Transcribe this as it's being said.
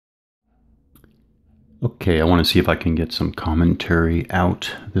Okay, I want to see if I can get some commentary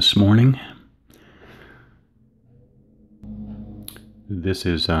out this morning. This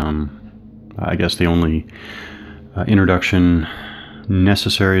is, I guess, the only introduction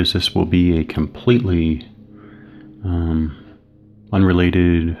necessary, as this will be a completely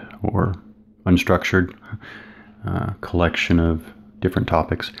unrelated or unstructured collection of different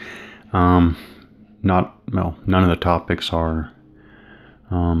topics. None of the topics are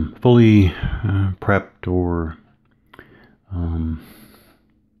fully prepped or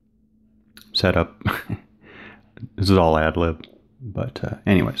set up. This is all ad lib. But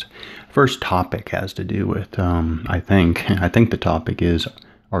anyways, first topic has to do with I think the topic is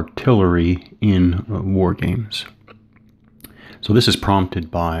artillery in war games. So this is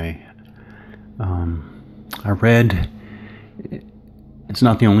prompted by I read. It's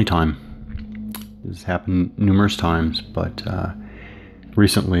not the only time. This has happened numerous times, but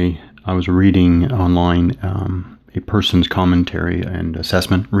recently I was reading online a person's commentary and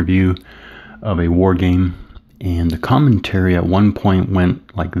assessment review of a war game. And the commentary at one point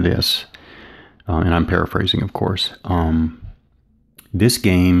went like this, and I'm paraphrasing, of course. This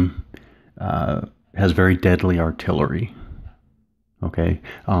game has very deadly artillery. Okay,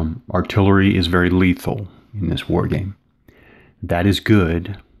 artillery is very lethal in this war game. That is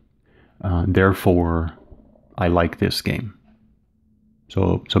good. Therefore, I like this game.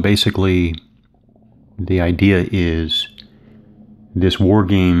 So basically, the idea is this war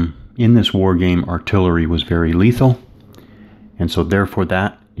game. In this war game, artillery was very lethal, and so therefore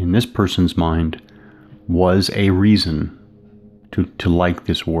that, in this person's mind, was a reason to like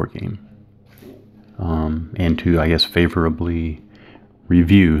this war game, and to, I guess, favorably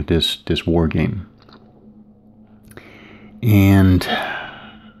review this war game. And,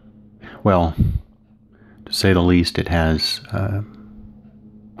 well, to say the least, it has,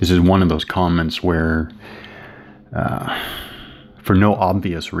 this is one of those comments where, for no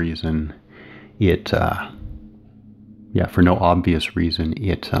obvious reason, it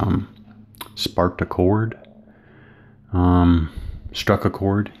sparked a chord, struck a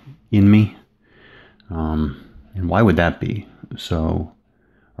chord in me. And why would that be? So,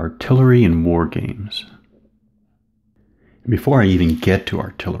 artillery in war games. Before I even get to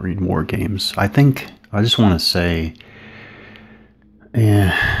artillery in war games, I think I just want to say,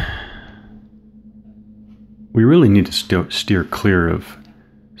 we really need to steer clear of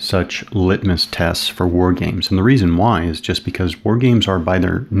such litmus tests for war games. And the reason why is just because war games are, by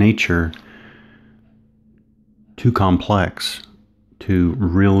their nature, too complex to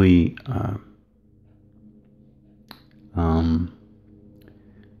really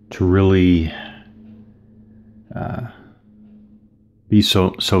be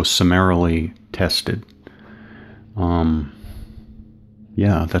so summarily tested.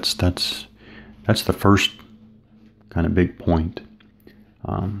 Yeah, that's the first kind of big point.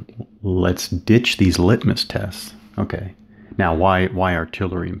 Let's ditch these litmus tests. Okay. Now, why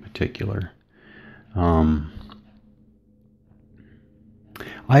artillery in particular?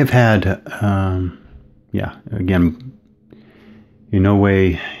 I've had, again, in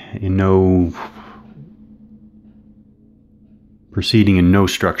no proceeding in no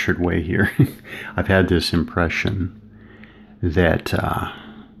structured way here, I've had this impression that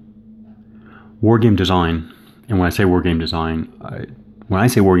war game design, and when I say war game design,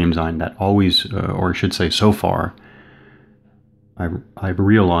 that always, or I should say so far, I've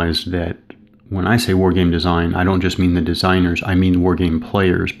realized that when I say war game design, I don't just mean the designers, I mean war game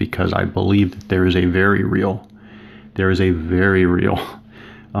players, because I believe that there is a very real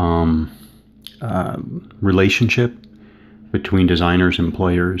relationship between designers and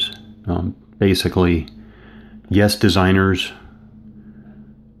players. Basically, yes, designers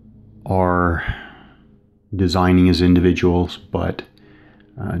are designing as individuals, but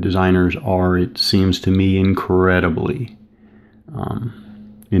designers are, it seems to me, incredibly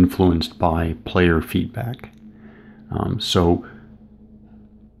influenced by player feedback. So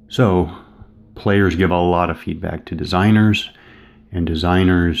players give a lot of feedback to designers, and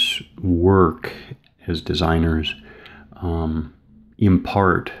designers work as designers in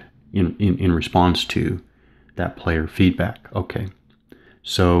part in response to that player feedback. Okay,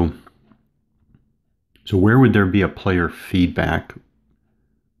 so where would there be a player feedback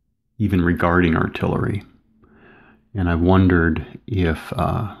even regarding artillery? And I wondered if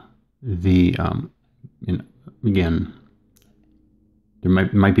again, there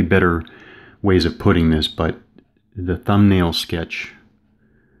might be better ways of putting this, but the thumbnail sketches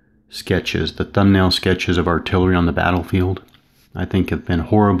of artillery on the battlefield, I think, have been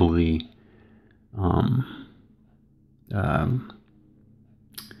horribly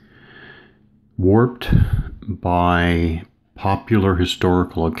warped by popular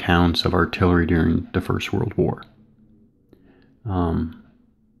historical accounts of artillery during the First World War.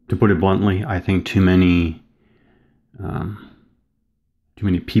 To put it bluntly, I think too many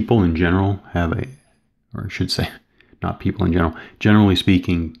people in general have or I should say, not people in general. Generally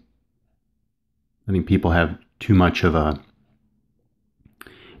speaking, I think people have too much of an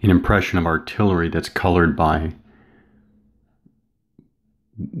impression of artillery that's colored by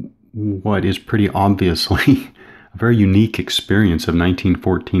what is pretty obviously a very unique experience of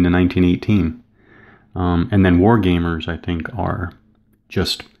 1914 to 1918. And then wargamers, I think, are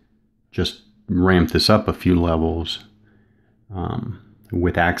just ramp this up a few levels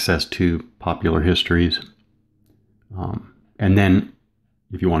with access to popular histories. And then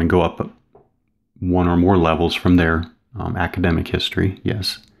if you want to go up one or more levels from there, academic history,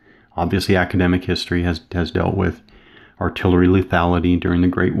 yes. Obviously, academic history has dealt with artillery lethality during the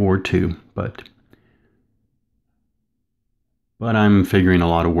Great War II, but I'm figuring a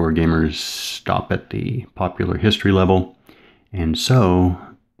lot of wargamers stop at the popular history level, and so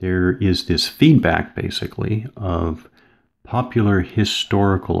there is this feedback, basically, of popular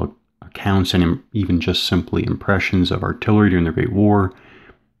historical accounts and even just simply impressions of artillery during the Great War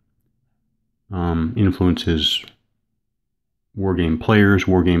influences wargame players.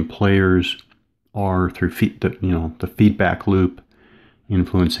 Wargame players are through the feedback loop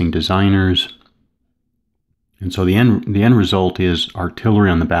influencing designers, and so the end result is artillery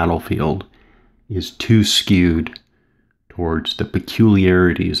on the battlefield is too skewed towards the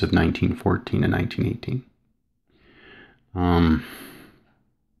peculiarities of 1914 and 1918.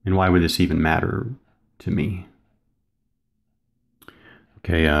 And why would this even matter to me?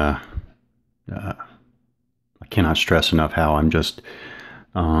 Okay, I cannot stress enough how I'm just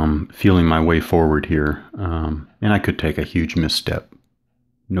feeling my way forward here, and I could take a huge misstep.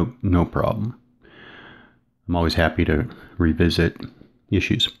 No problem. I'm always happy to revisit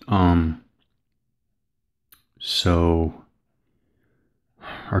issues. So,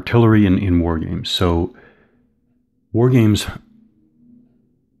 artillery in war games. So, war games,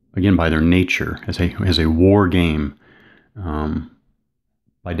 again, by their nature, as a war game,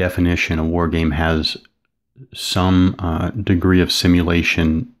 by definition, a war game has some degree of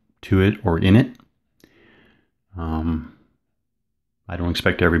simulation to it or in it. I don't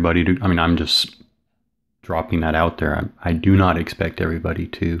expect everybody to, I'm just dropping that out there. I do not expect everybody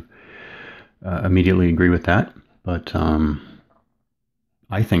to immediately agree with that, but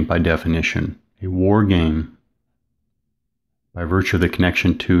I think by definition, a war game, by virtue of the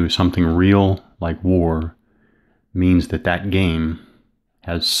connection to something real like war, means that game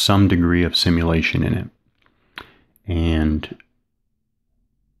has some degree of simulation in it. And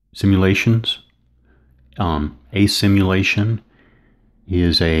simulations, a simulation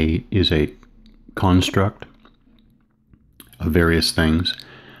is a construct of various things,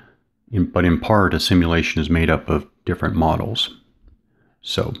 but in part a simulation is made up of different models.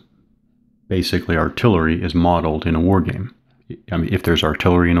 So basically artillery is modeled in a war game. If there's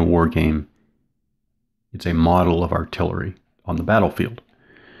artillery in a war game, it's a model of artillery on the battlefield.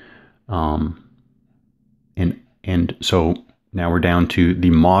 And so now we're down to the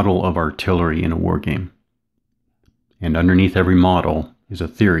model of artillery in a war game. And underneath every model is a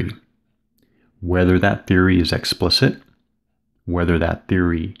theory. Whether that theory is explicit, whether that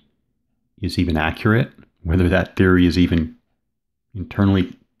theory is even accurate, whether that theory is even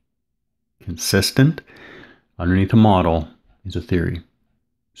internally consistent, underneath a model is a theory.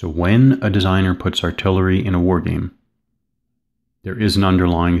 So when a designer puts artillery in a war game, there is an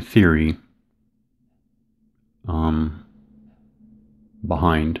underlying theory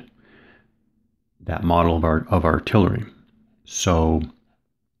behind that model of artillery. So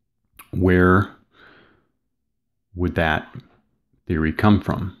where would that theory come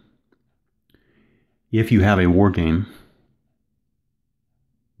from? If you have a war game,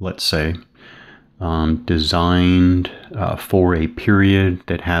 let's say, designed for a period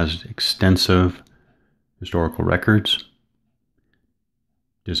that has extensive historical records,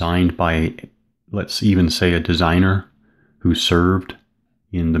 designed by, let's even say, a designer who served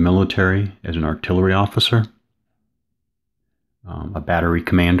in the military as an artillery officer, a battery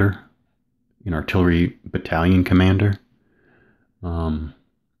commander, an artillery battalion commander,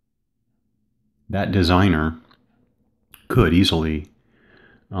 that designer could easily,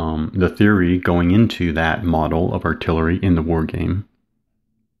 the theory going into that model of artillery in the war game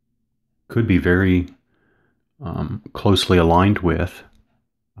could be very closely aligned with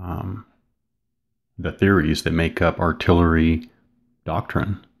the theories that make up artillery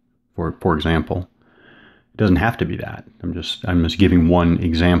doctrine. For example, it doesn't have to be that. I'm just giving one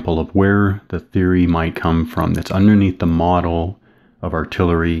example of where the theory might come from that's underneath the model of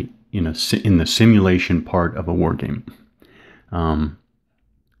artillery in the simulation part of a war game. Or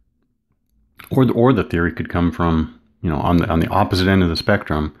the theory could come from, on the opposite end of the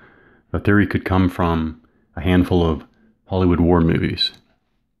spectrum. The theory could come from a handful of Hollywood war movies,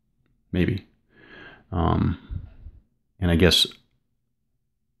 maybe. And I guess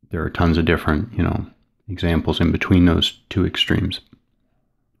there are tons of different, examples in between those two extremes.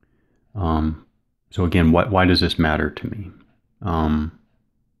 So again, why does this matter to me?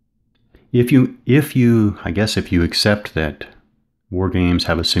 If you accept that war games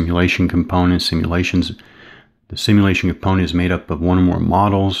have a simulation component, the simulation component is made up of one or more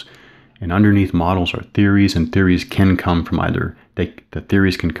models, and underneath models are theories, and theories can come from the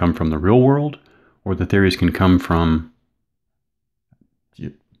theories can come from the real world, or the theories can come from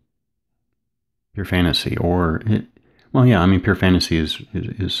pure fantasy, pure fantasy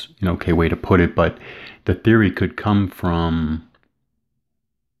is an okay way to put it, but the theory could come from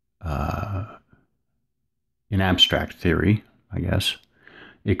an abstract theory, I guess.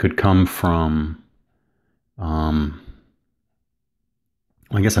 It could come from, I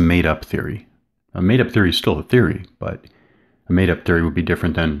guess, a made-up theory. A made-up theory is still a theory, but a made-up theory would be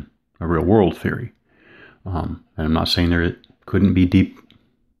different than a real-world theory. And I'm not saying there couldn't be deep,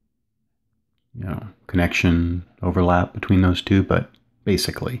 connection, overlap between those two, but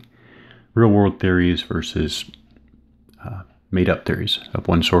basically, real-world theories versus made-up theories of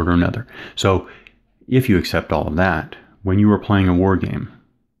one sort or another. So, if you accept all of that, when you are playing a war game,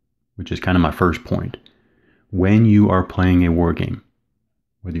 which is kind of my first point, when you are playing a war game,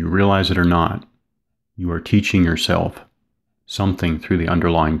 whether you realize it or not, you are teaching yourself something through the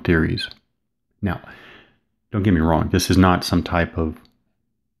underlying theories. Now, don't get me wrong, this is not some type of,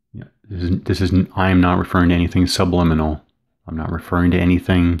 I am not referring to anything subliminal. I'm not referring to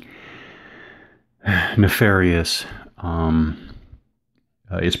anything nefarious.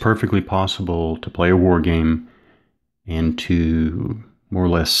 It's perfectly possible to play a war game and to more or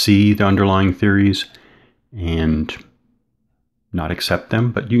less see the underlying theories and not accept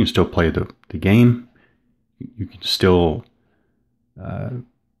them, but you can still play the game. You can still, you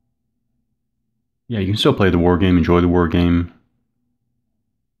can still play the war game, enjoy the war game,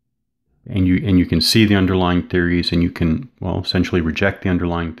 and you can see the underlying theories, and you can, essentially reject the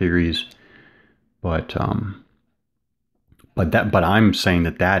underlying theories, but I'm saying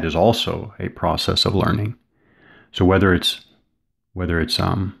that is also a process of learning. So whether it's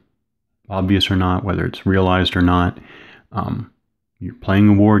obvious or not, whether it's realized or not, you're playing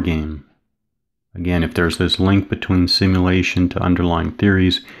a war game. Again, if there's this link between simulation to underlying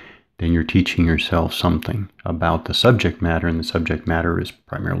theories, then you're teaching yourself something about the subject matter, and the subject matter is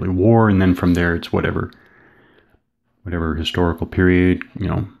primarily war, and then from there it's whatever historical period,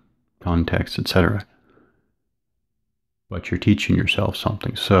 context, etc. But you're teaching yourself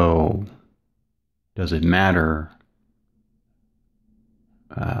something. So does it matter?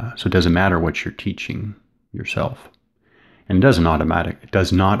 Does it matter what you're teaching yourself? And it does not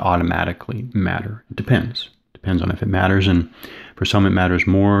automatically matter. It depends. Depends on if it matters, and for some it matters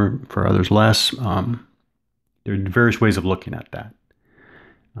more, for others less. There are various ways of looking at that.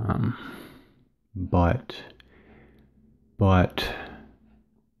 But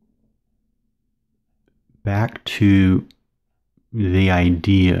back to the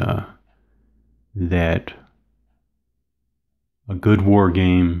idea that a good war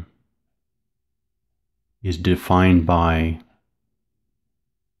game is defined by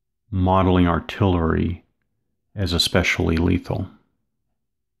modeling artillery as especially lethal.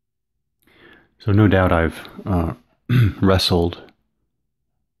 So no doubt I've wrestled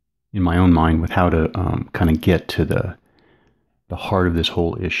in my own mind with how to kind of get to the heart of this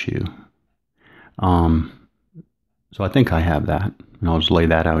whole issue. So I think I have that, and I'll just lay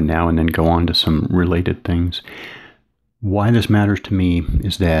that out now and then go on to some related things. Why this matters to me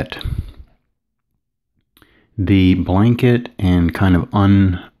is that the blanket and kind of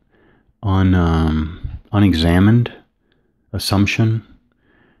unexamined assumption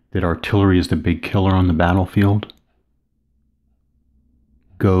that artillery is the big killer on the battlefield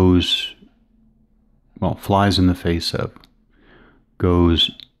flies in the face of,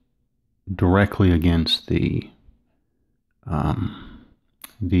 goes directly against I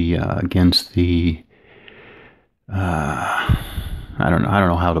don't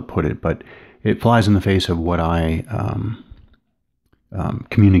know how to put it, but it flies in the face of what I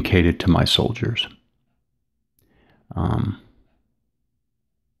communicated to my soldiers. And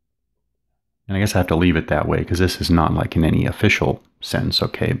I guess I have to leave it that way, because this is not like in any official sense,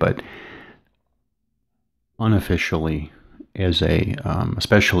 okay? But unofficially as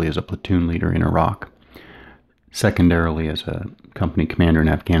especially as a platoon leader in Iraq, secondarily as a company commander in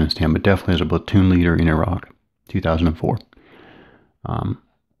Afghanistan, but definitely as a platoon leader in Iraq, 2004.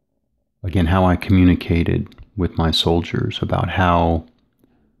 Again, how I communicated with my soldiers about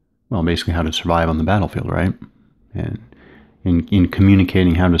basically how to survive on the battlefield, right? And in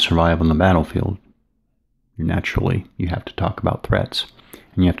communicating how to survive on the battlefield, you have to talk about threats,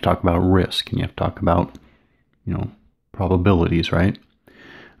 and you have to talk about risk, and you have to talk about, probabilities, right?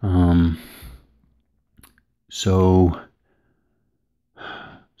 So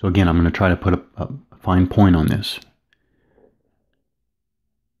again, I'm going to try to put a fine point on this.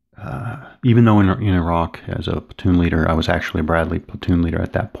 Even though in Iraq, as a platoon leader, I was actually a Bradley platoon leader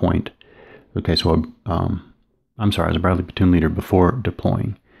at that point. Okay, so I'm sorry, I was a Bradley platoon leader before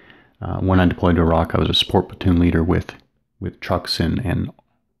deploying. When I deployed to Iraq, I was a support platoon leader with trucks and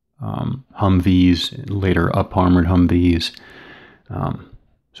Humvees, later up-armored Humvees.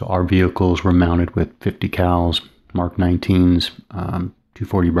 So our vehicles were mounted with 50 cals, Mark 19s,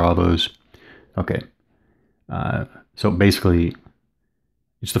 240 Bravos. Okay, so basically,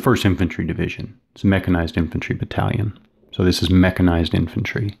 it's the 1st Infantry Division. It's a mechanized infantry battalion. So this is mechanized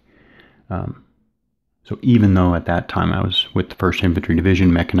infantry. So even though at that time I was with the 1st Infantry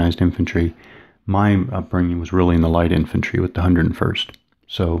Division, mechanized infantry, my upbringing was really in the light infantry with the 101st.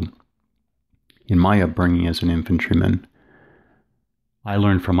 So in my upbringing as an infantryman, I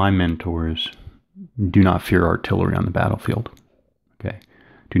learned from my mentors, do not fear artillery on the battlefield. Okay?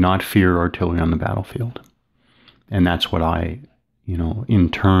 Do not fear artillery on the battlefield. And that's what I, in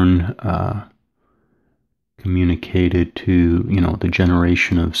turn, communicated to, the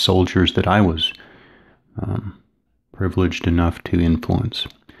generation of soldiers that I was privileged enough to influence.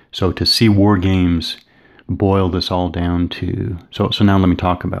 So to see war games boil this all down to... So now let me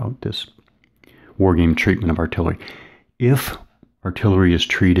talk about this war game treatment of artillery. If artillery is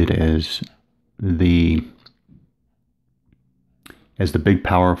treated as the big,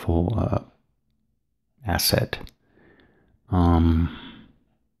 powerful asset,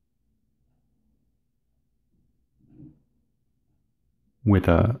 with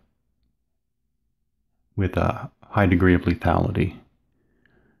a high degree of lethality,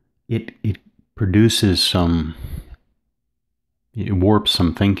 it produces it warps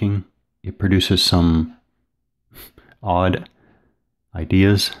some thinking, it produces some odd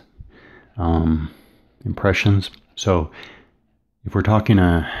ideas, impressions. So if we're talking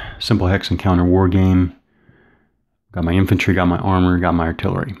a simple hex and counter war game, got my infantry, got my armor, got my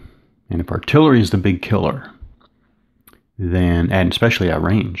artillery. And if artillery is the big killer, then, and especially at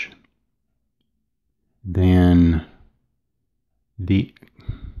range, then the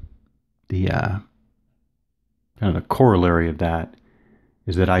kind of the corollary of that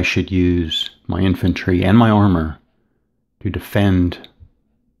is that I should use my infantry and my armor to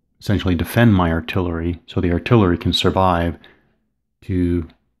essentially defend my artillery, so the artillery can survive to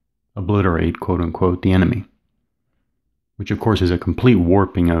obliterate, quote unquote, the enemy. Which of course is a complete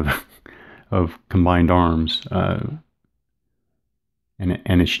warping of combined arms.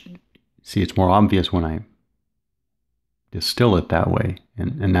 It's more obvious when I distill it that way,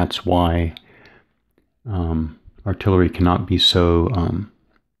 and that's why artillery cannot be so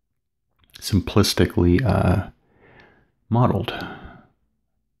simplistically modeled.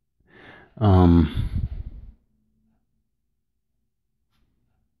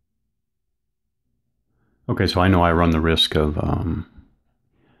 Okay, so I know I run the risk of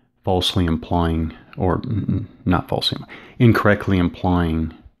falsely implying, or not falsely, incorrectly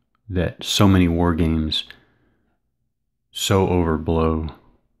implying that so many war games so overblow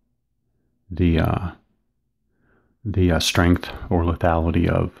the strength or lethality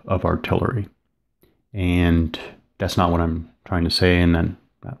of artillery. And that's not what I'm trying to say, and then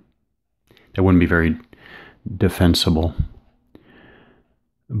that wouldn't be very defensible.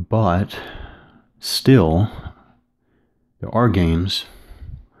 But still, there are games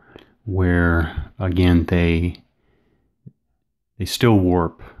where, again, they still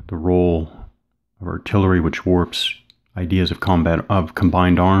warp the role of artillery, which warps ideas of combat, of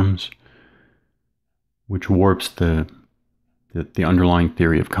combined arms, which warps the underlying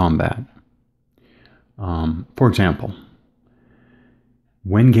theory of combat. For example,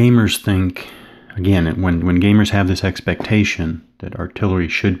 when gamers think, again, when gamers have this expectation that artillery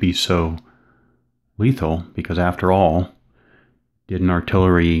should be so lethal, because after all, didn't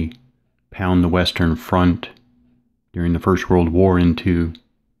artillery pound the Western Front during the First World War into,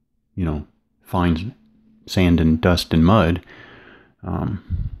 fine sand and dust and mud?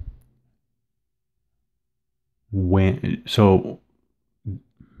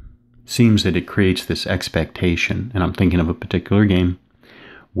 seems that it creates this expectation, and I'm thinking of a particular game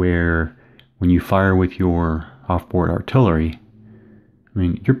where when you fire with your offboard artillery, I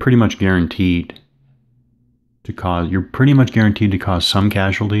mean, you're pretty much guaranteed to cause some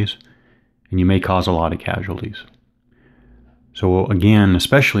casualties, and you may cause a lot of casualties. So again,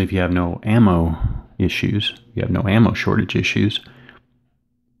 especially if you have no ammo issues, you have no ammo shortage issues,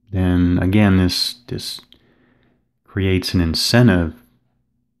 then again, this creates an incentive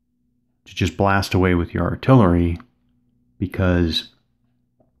to just blast away with your artillery, because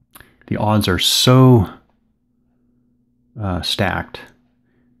the odds are so stacked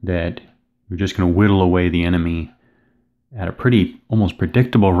that you're just going to whittle away the enemy at a pretty almost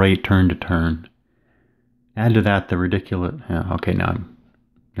predictable rate, turn to turn. Add to that the ridiculous... okay, now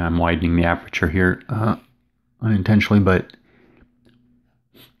I'm widening the aperture here unintentionally, but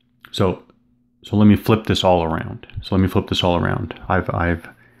so let me flip this all around. I've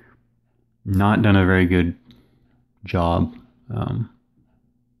not done a very good job. I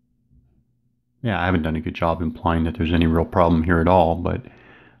haven't done a good job implying that there's any real problem here at all, but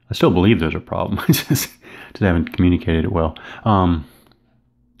I still believe there's a problem. I just haven't communicated it well.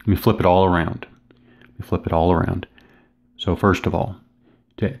 Let me flip it all around. So first of all,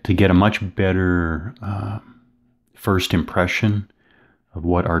 to get a much better first impression of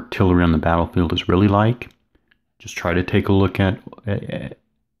what artillery on the battlefield is really like, just try to take a look at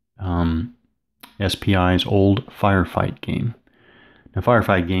SPI's old Firefight game. Now,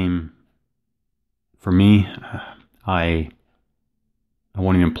 Firefight game, for me, I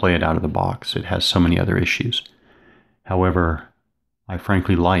won't even play it out of the box. It has so many other issues. However, I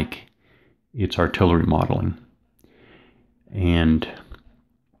frankly like its artillery modeling, and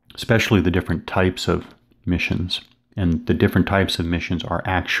especially the different types of missions. And the different types of missions are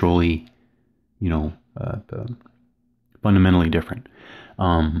actually, fundamentally different.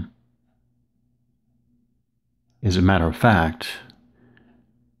 As a matter of fact,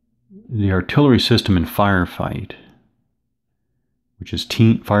 the artillery system in Firefight, which is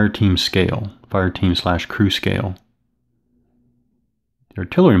fire team / crew scale, the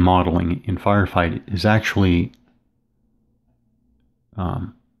artillery modeling in Firefight is actually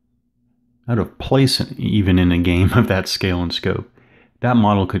out of place even in a game of that scale and scope. That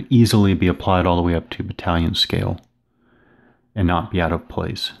model could easily be applied all the way up to battalion scale and not be out of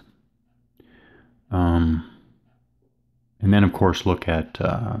place. And then, of course, look at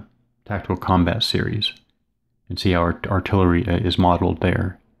Tactical Combat Series and see how artillery is modeled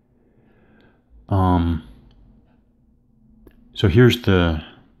there. So here's the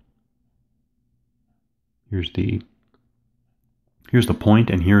point,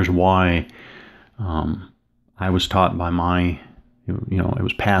 and here's why I was taught by it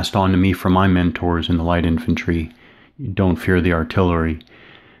was passed on to me from my mentors in the light infantry. Don't fear the artillery,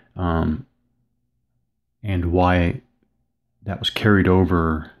 and why that was carried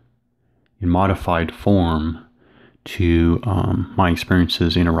over in modified form to my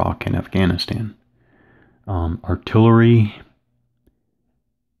experiences in Iraq and Afghanistan. Artillery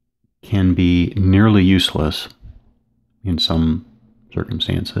can be nearly useless in some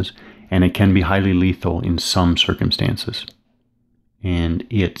circumstances, and it can be highly lethal in some circumstances. And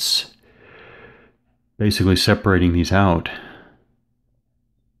it's basically separating these out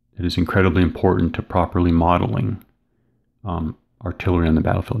that is incredibly important to properly modeling artillery on the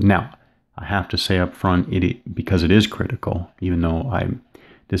battlefield. Now, I have to say up front, because it is critical, even though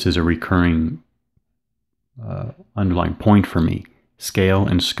this is a recurring underlying point for me, scale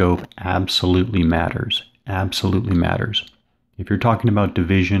and scope absolutely matters. Absolutely matters. If you're talking about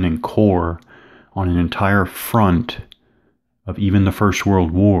division and corps on an entire front of even the First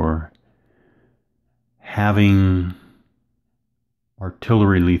World War, having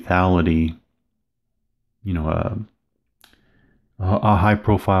artillery lethality, a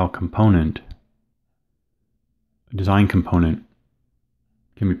high-profile component, a design component,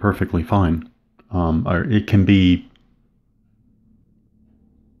 can be perfectly fine. Or it can be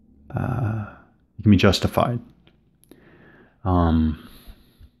justified.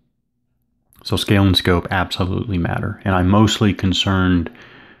 So scale and scope absolutely matter, and I'm mostly concerned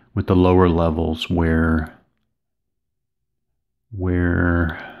with the lower levels where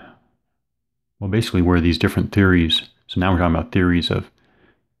these different theories. So now we're talking about theories of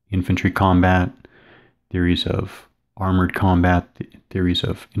infantry combat, theories of armored combat, theories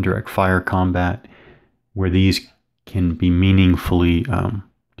of indirect fire combat, where these can be meaningfully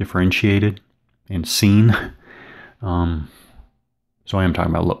differentiated and seen. So I am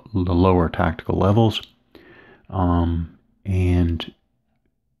talking about the lower tactical levels. And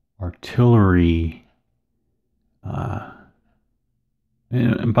artillery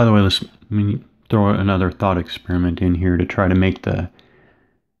And by the way, let me throw another thought experiment in here to try to make the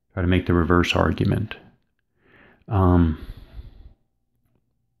reverse argument. For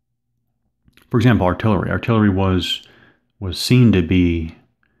example, artillery. Artillery was seen to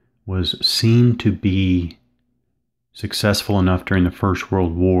be successful enough during the First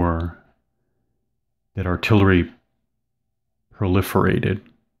World War that artillery proliferated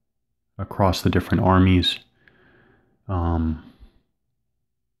across the different armies.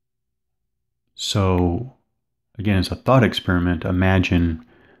 So, again, as a thought experiment, imagine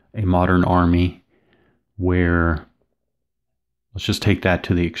a modern army where, let's just take that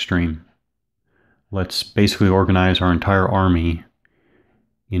to the extreme. Let's basically organize our entire army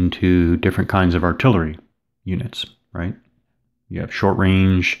into different kinds of artillery units, right? You have short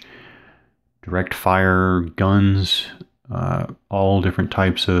range, direct fire guns, all different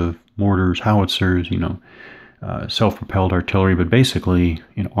types of mortars, howitzers, self-propelled artillery, but basically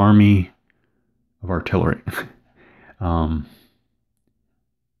an army of artillery. And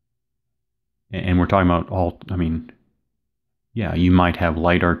we're talking about you might have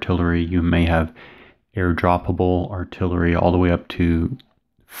light artillery, you may have air-droppable artillery, all the way up to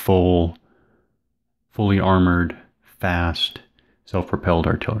fully armored, fast, self-propelled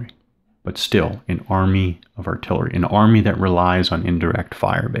artillery. But still, an army of artillery, an army that relies on indirect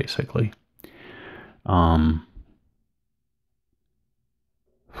fire, basically.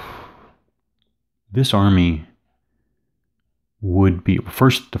 This army would be,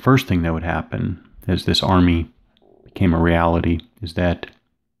 the first thing that would happen as this army became a reality is that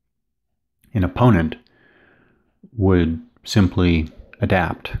an opponent would simply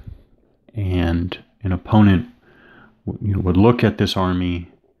adapt. And an opponent would look at this army,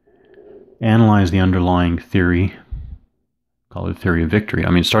 analyze the underlying theory, call it theory of victory.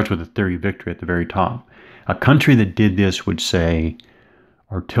 It starts with the theory of victory at the very top. A country that did this would say,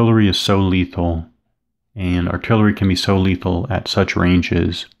 artillery is so lethal, and artillery can be so lethal at such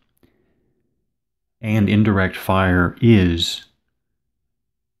ranges, and indirect fire is,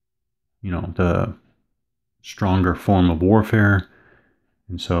 the stronger form of warfare.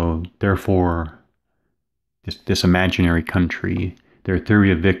 And so, therefore, this imaginary country, their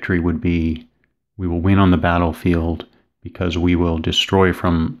theory of victory would be, we will win on the battlefield because we will destroy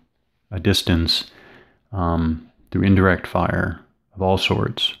from a distance through indirect fire of all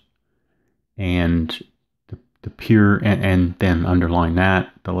sorts. And the pure, and then underline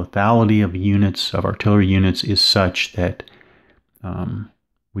that, the lethality of units, of artillery units, is such that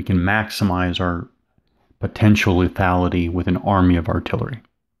we can maximize our potential lethality with an army of artillery.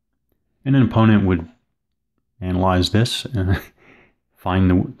 And an opponent would analyze this, find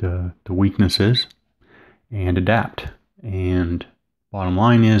the weaknesses, and adapt. And bottom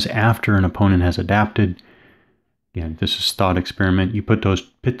line is, after an opponent has adapted, again, this is thought experiment, you pit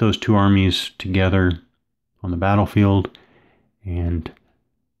those two armies together on the battlefield, and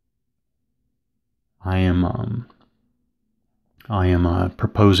I am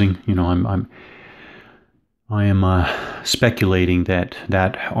proposing, I am speculating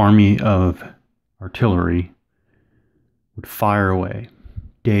that army of artillery would fire away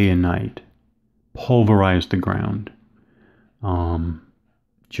day and night, pulverize the ground,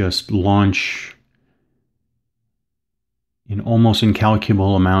 just launch an almost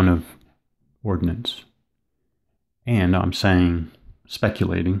incalculable amount of ordnance. And I'm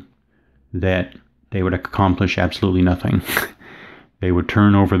speculating, that they would accomplish absolutely nothing. They would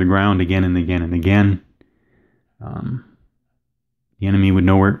turn over the ground again and again and again. The enemy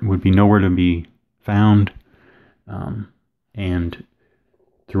would be nowhere to be found. And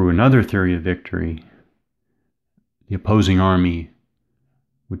through another theory of victory, the opposing army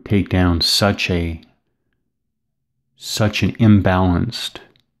would take down such an imbalanced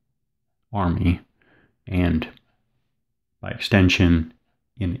army, and by extension,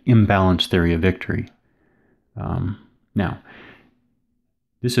 an imbalanced theory of victory. Now,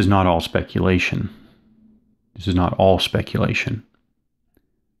 this is not all speculation. This is not all speculation.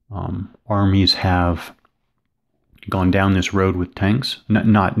 Armies have gone down this road with tanks,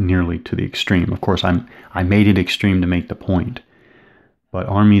 not nearly to the extreme. Of course, I made it extreme to make the point. But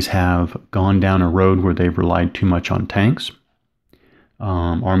armies have gone down a road where they've relied too much on tanks.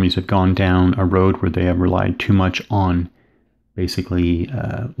 Armies have gone down a road where they have relied too much on basically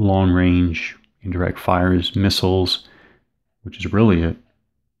long-range indirect fires, missiles, which is really a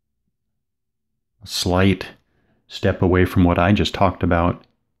slight step away from what I just talked about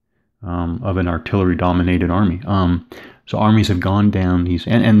of an artillery-dominated army. So armies have gone down these,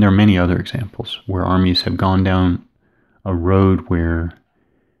 and there are many other examples where armies have gone down a road where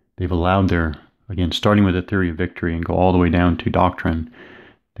they've allowed their again, starting with the theory of victory and go all the way down to doctrine,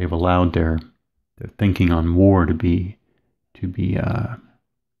 they've allowed their thinking on war to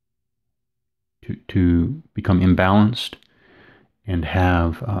become imbalanced and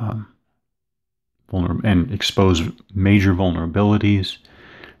have and expose major vulnerabilities,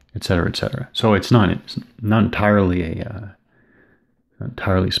 etc., etc. So it's not entirely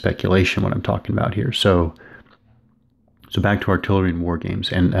entirely speculation what I'm talking about here. So back to artillery and war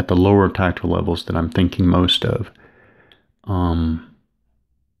games, and at the lower tactical levels that I'm thinking most of,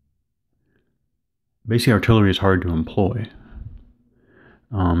 basically artillery is hard to employ.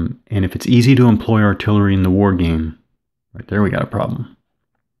 And if it's easy to employ artillery in the war game, right there we got a problem.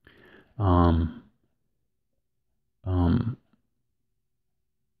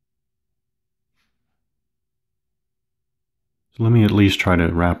 So let me at least try to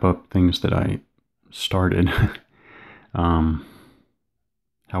wrap up things that I started.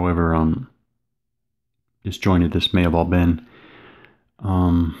 However disjointed this may have all been.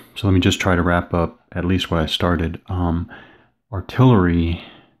 So let me just try to wrap up at least what I started. Artillery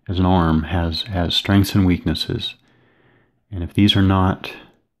as an arm has strengths and weaknesses. And if these are not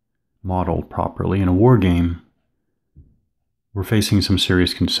modeled properly in a war game, we're facing some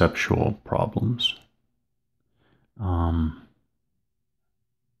serious conceptual problems.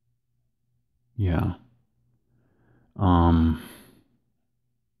 Yeah.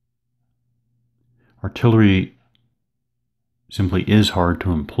 Artillery simply is hard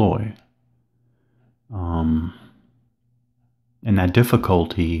to employ. And that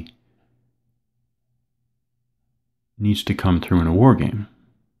difficulty needs to come through in a war game.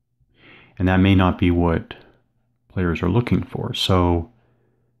 And that may not be what players are looking for. So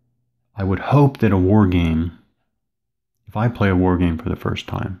I would hope that a war game, if I play a war game for the first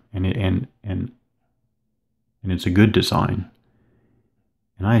time, and it's a good design,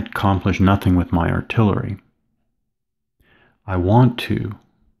 and I accomplish nothing with my artillery, I want to,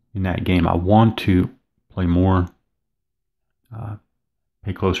 in that game, I want to play more,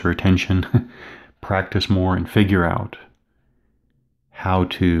 pay closer attention, practice more, and figure out how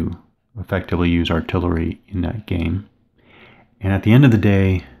to effectively use artillery in that game. And at the end of the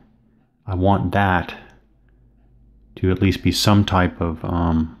day, I want that to at least be some type of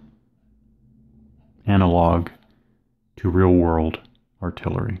analog to real-world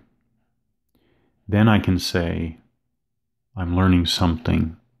artillery. Then I can say I'm learning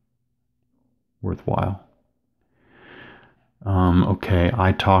something worthwhile. Okay,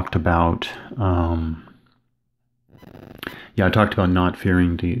 I talked about I talked about not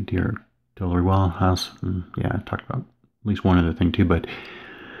fearing the artillery. Well, I talked about at least one other thing too, but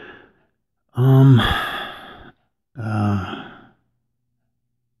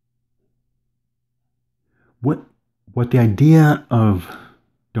what the idea of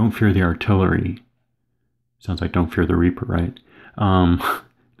don't fear the artillery sounds like don't fear the Reaper, right?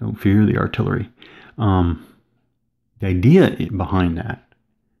 Don't fear the artillery. The idea behind that,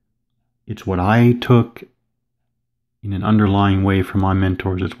 it's what I took in an underlying way from my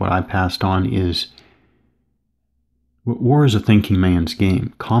mentors. It's what I passed on. Is war is a thinking man's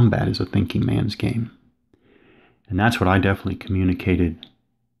game. Combat is a thinking man's game. And that's what I definitely communicated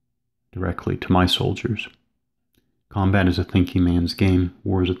directly to my soldiers. Combat is a thinking man's game.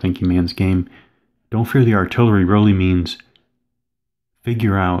 War is a thinking man's game. Don't fear the artillery really means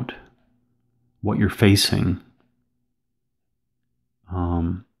figure out what you're facing.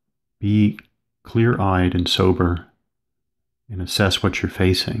 Be clear-eyed and sober and assess what you're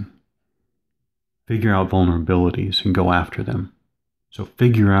facing. Figure out vulnerabilities and go after them. So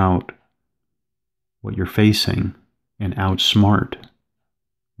figure out what you're facing and outsmart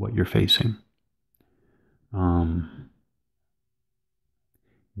what you're facing.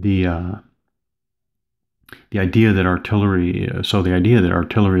 The idea that artillery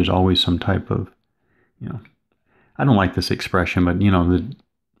is always some type of, I don't like this expression, but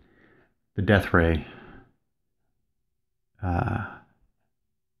the death ray. The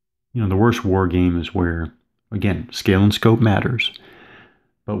worst war game is where, again, scale and scope matters,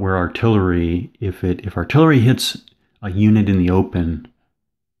 but where artillery, if artillery hits a unit in the open,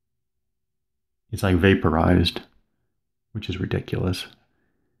 it's like vaporized, which is ridiculous.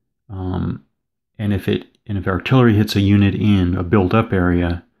 And if artillery hits a unit in a built-up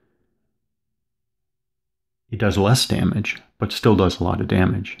area, it does less damage, but still does a lot of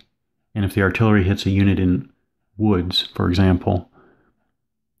damage. And if the artillery hits a unit in woods, for example,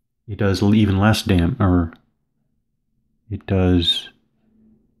 it does even less damage, or it does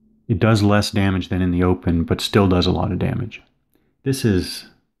less damage than in the open, but still does a lot of damage. This is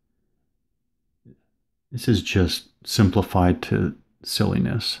just simplified to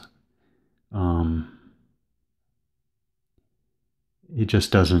silliness. It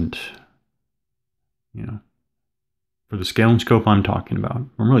just doesn't, for the scale and scope I'm talking about,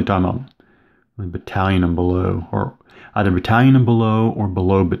 I'm really talking about battalion and below, or either battalion and below or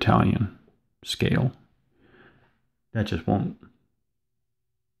below battalion scale. That just will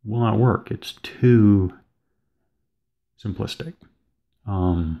not work. It's too simplistic.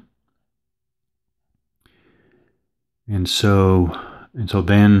 And so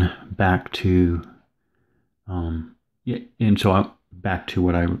then back to, back to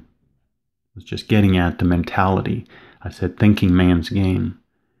what I was just getting at, the mentality. I said thinking man's game.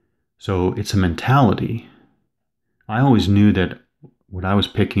 So it's a mentality. I always knew that what I was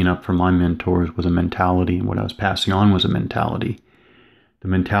picking up from my mentors was a mentality, and what I was passing on was a mentality. The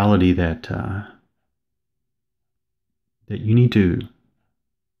mentality that that you need to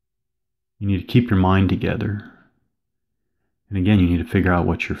keep your mind together. And again, you need to figure out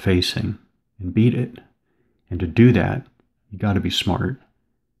what you're facing and beat it. And to do that, you got to be smart.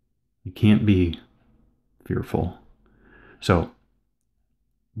 You can't be fearful. So,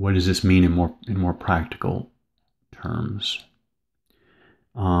 what does this mean in more practical terms?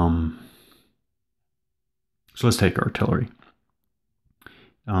 So let's take artillery.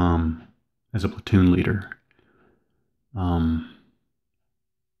 As a platoon leader, and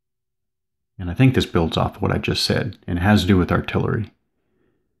I think this builds off of what I just said, and it has to do with artillery.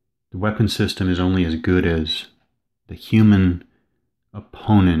 The weapon system is only as good as the human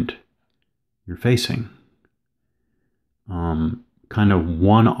opponent you're facing. Kind of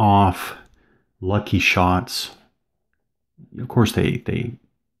one-off lucky shots. Of course they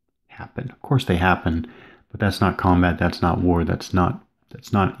happen. Of course they happen, but that's not combat. That's not war. That's not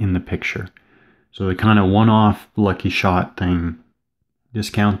in the picture. So the kind of one-off lucky shot thing,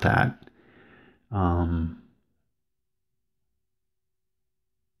 discount that. The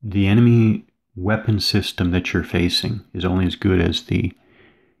enemy weapon system that you're facing is only as good as the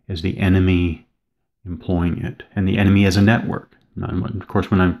enemy employing it, and the enemy as a network. Now, of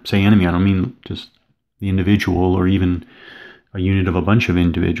course, when I say enemy, I don't mean just the individual or even a unit of a bunch of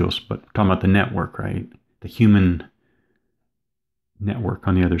individuals, but I'm talking about the network, right? The human network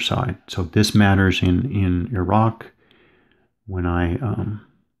on the other side. So this matters in Iraq. When I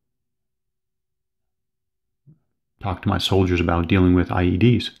talk to my soldiers about dealing with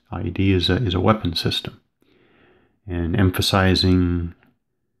IEDs. IED is a weapon system, and emphasizing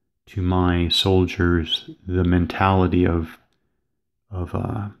to my soldiers the mentality of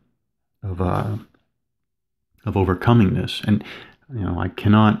overcoming this. And I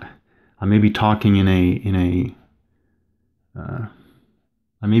cannot. I may be talking in a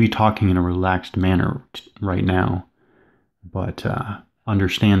relaxed manner right now, but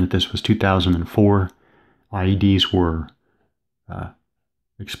understand that this was 2004. IEDs were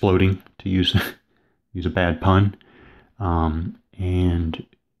exploding, to use a bad pun, and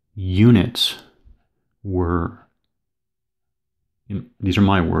units were, these are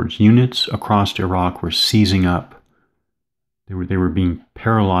my words, units across Iraq were seizing up. They were being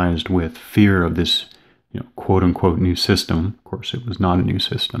paralyzed with fear of this, quote unquote new system. Of course, it was not a new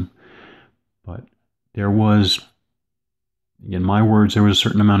system, but there was, in my words, there was a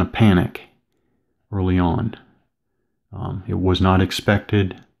certain amount of panic early on. It was not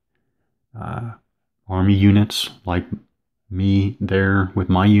expected. Army units like me there with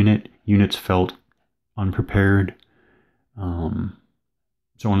my units felt unprepared, so on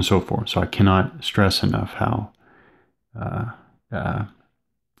and so forth. So I cannot stress enough how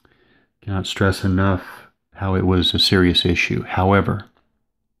it was a serious issue. However,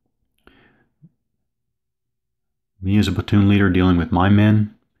 me as a platoon leader dealing with my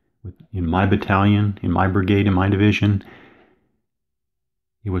men, in my battalion, in my brigade, in my division,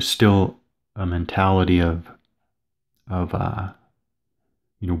 it was still a mentality of we're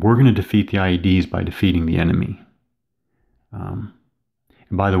going to defeat the IEDs by defeating the enemy. And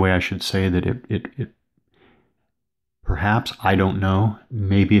by the way, I should say that it perhaps, I don't know,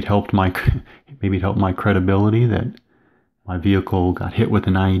 maybe it helped my credibility that my vehicle got hit with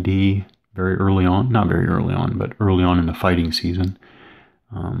an IED very early on, not very early on, but early on in the fighting season.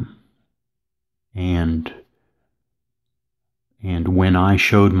 And when I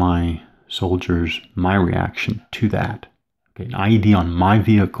showed my soldiers my reaction to that, okay, an IED on my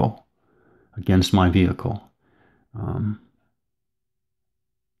vehicle, against my vehicle,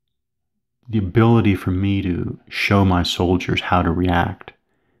 the ability for me to show my soldiers how to react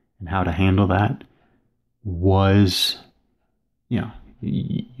and how to handle that was,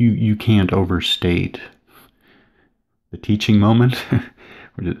 you can't overstate the teaching moment.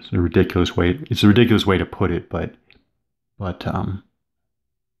 It's a ridiculous way to put it, but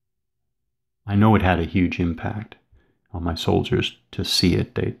I know it had a huge impact on my soldiers to see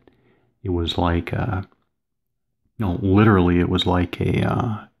it. It was like, no, literally, it was like it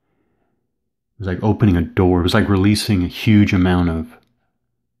was like opening a door. It was like releasing a huge amount of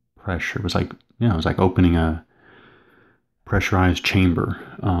pressure. It was like, it was like opening a pressurized chamber.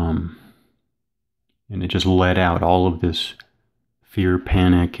 And it just let out all of this fear,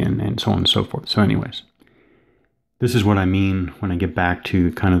 panic, and so on and so forth. So anyways, this is what I mean when I get back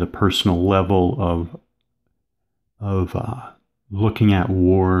to kind of the personal level of looking at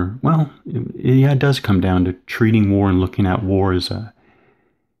war. Well, it does come down to treating war and looking at war as a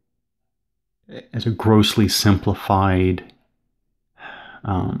grossly simplified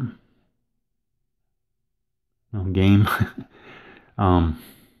game, and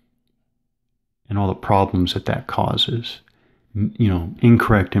all the problems that causes.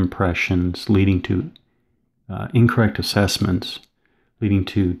 Incorrect impressions leading to incorrect assessments, leading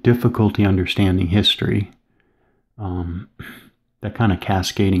to difficulty understanding history. That kind of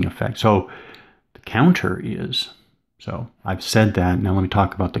cascading effect. So the counter is, so I've said that, now let me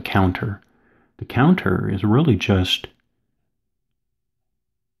talk about the counter. The counter is really just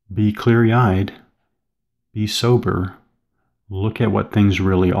be clear-eyed, be sober, look at what things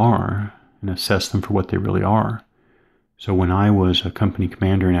really are, and assess them for what they really are. So when I was a company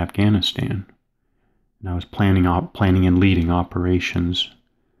commander in Afghanistan, and I was planning and leading operations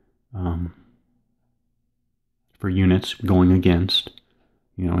for units going against,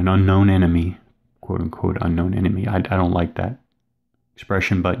 an unknown enemy, quote unquote unknown enemy. I don't like that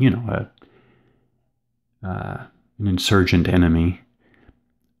expression, but an insurgent enemy.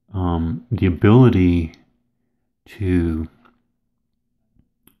 The ability to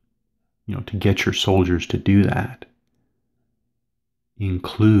to get your soldiers to do that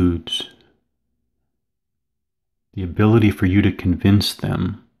includes the ability for you to convince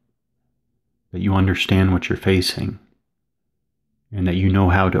them that you understand what you're facing and that you know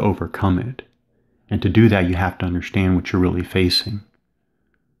how to overcome it. And to do that, you have to understand what you're really facing.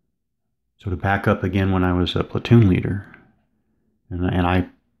 So to back up again, when I was a platoon leader, and I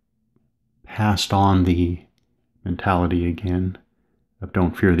passed on the mentality again of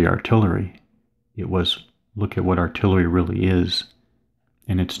don't fear the artillery, it was look at what artillery really is.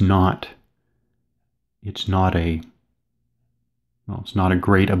 And it's not a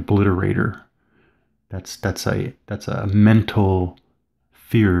great obliterator. That's a mental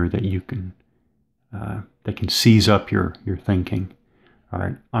fear that you can that can seize up your thinking. All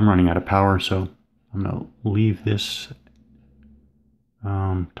right, I'm running out of power, so I'm going to leave this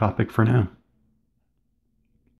topic for now.